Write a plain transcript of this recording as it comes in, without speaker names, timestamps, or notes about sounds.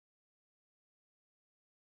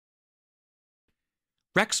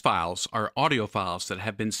Rex files are audio files that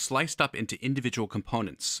have been sliced up into individual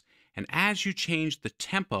components. And as you change the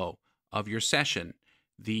tempo of your session,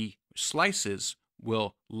 the slices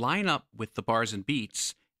will line up with the bars and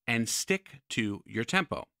beats and stick to your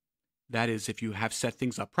tempo. That is, if you have set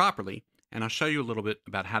things up properly, and I'll show you a little bit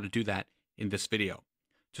about how to do that in this video.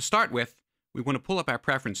 To start with, we want to pull up our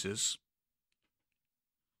preferences.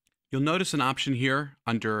 You'll notice an option here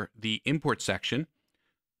under the Import section,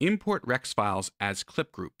 Import Rex files as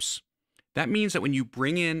clip groups. That means that when you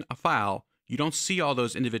bring in a file, you don't see all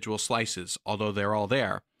those individual slices, although they're all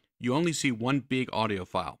there. You only see one big audio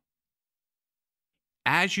file.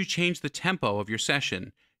 As you change the tempo of your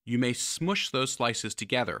session, you may smush those slices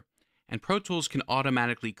together, and Pro Tools can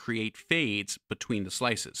automatically create fades between the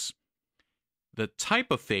slices. The type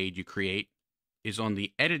of fade you create is on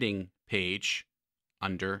the editing page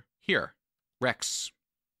under here, Rex.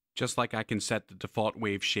 Just like I can set the default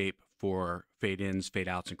wave shape for fade ins, fade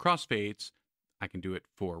outs, and crossfades, I can do it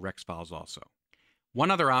for Rex files also.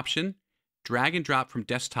 One other option, drag and drop from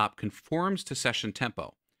desktop conforms to session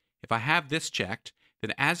tempo. If I have this checked,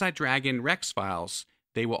 then as I drag in Rex files,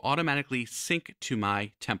 they will automatically sync to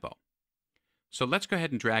my tempo. So let's go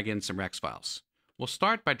ahead and drag in some Rex files. We'll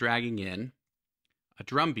start by dragging in a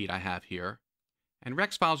drum beat I have here, and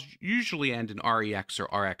Rex files usually end in REX or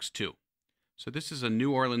RX2. So this is a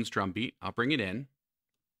New Orleans drum beat. I'll bring it in.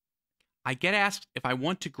 I get asked if I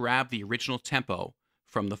want to grab the original tempo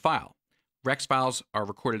from the file. Rex files are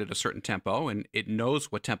recorded at a certain tempo, and it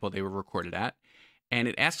knows what tempo they were recorded at, and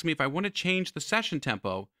it asks me if I want to change the session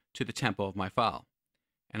tempo to the tempo of my file.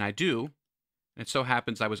 And I do. And it so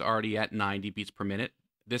happens I was already at 90 beats per minute.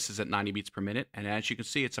 This is at 90 beats per minute, and as you can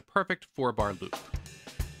see, it's a perfect 4-bar loop.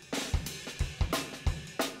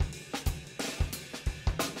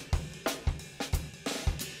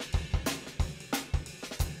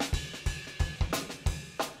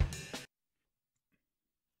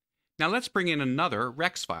 Now let's bring in another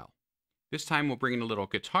Rex file. This time we'll bring in a little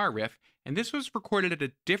guitar riff, and this was recorded at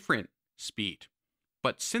a different speed.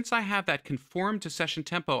 But since I have that conform to session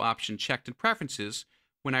tempo option checked in preferences,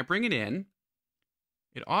 when I bring it in,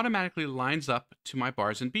 it automatically lines up to my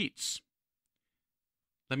bars and beats.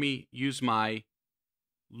 Let me use my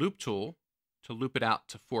loop tool to loop it out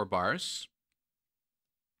to 4 bars.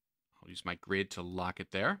 I'll use my grid to lock it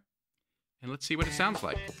there. And let's see what it sounds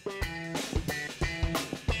like.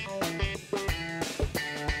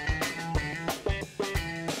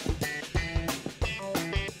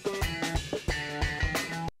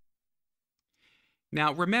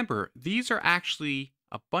 Now remember, these are actually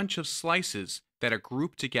a bunch of slices that are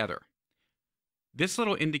grouped together. This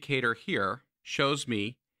little indicator here shows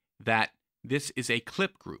me that this is a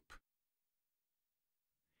clip group.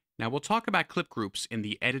 Now we'll talk about clip groups in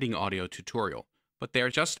the editing audio tutorial, but they're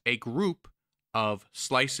just a group of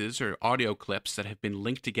slices or audio clips that have been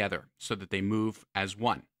linked together so that they move as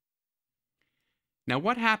one. Now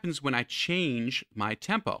what happens when I change my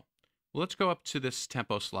tempo? Well, let's go up to this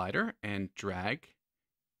tempo slider and drag.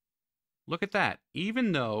 Look at that.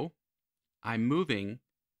 Even though I'm moving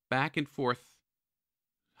back and forth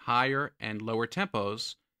higher and lower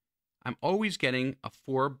tempos, I'm always getting a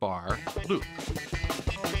 4-bar loop.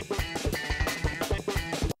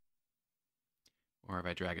 Or if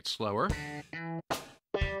I drag it slower.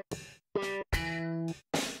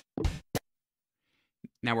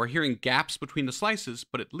 Now we're hearing gaps between the slices,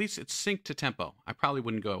 but at least it's synced to tempo. I probably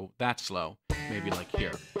wouldn't go that slow, maybe like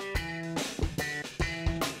here.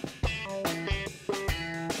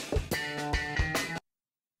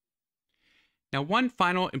 Now, one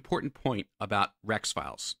final important point about Rex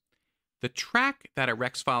files. The track that a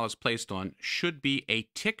Rex file is placed on should be a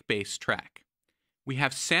tick-based track. We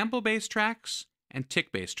have sample-based tracks and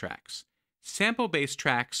tick-based tracks. Sample-based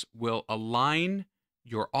tracks will align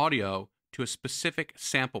your audio to a specific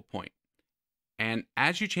sample point. And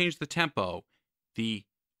as you change the tempo, the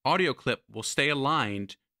audio clip will stay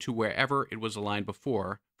aligned to wherever it was aligned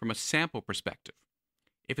before from a sample perspective.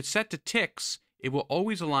 If it's set to ticks, it will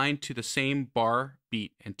always align to the same bar,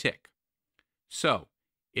 beat, and tick. So,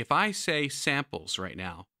 if I say samples right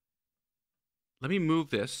now, let me move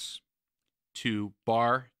this to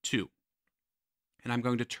bar 2. And I'm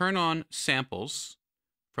going to turn on samples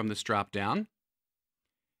from this drop down.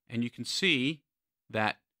 And you can see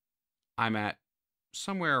that I'm at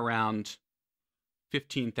somewhere around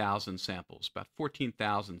 15,000 samples, about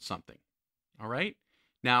 14,000 something. All right?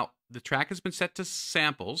 Now, the track has been set to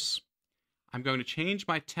samples. I'm going to change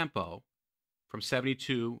my tempo from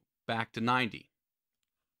 72 back to 90.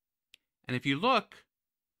 And if you look,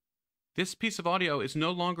 this piece of audio is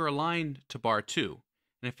no longer aligned to bar 2.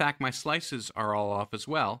 And in fact, my slices are all off as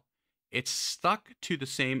well. it's stuck to the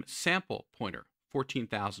same sample pointer,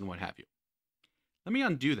 14,000, what have you. Let me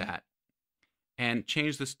undo that and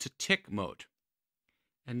change this to tick mode.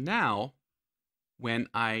 And now, when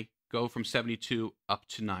I go from 72 up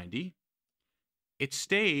to 90, it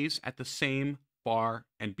stays at the same bar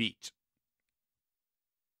and beat.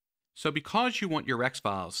 So because you want your Rex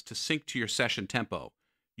files to sync to your session tempo,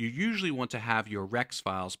 you usually want to have your Rex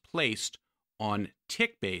files placed on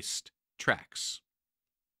tick-based tracks.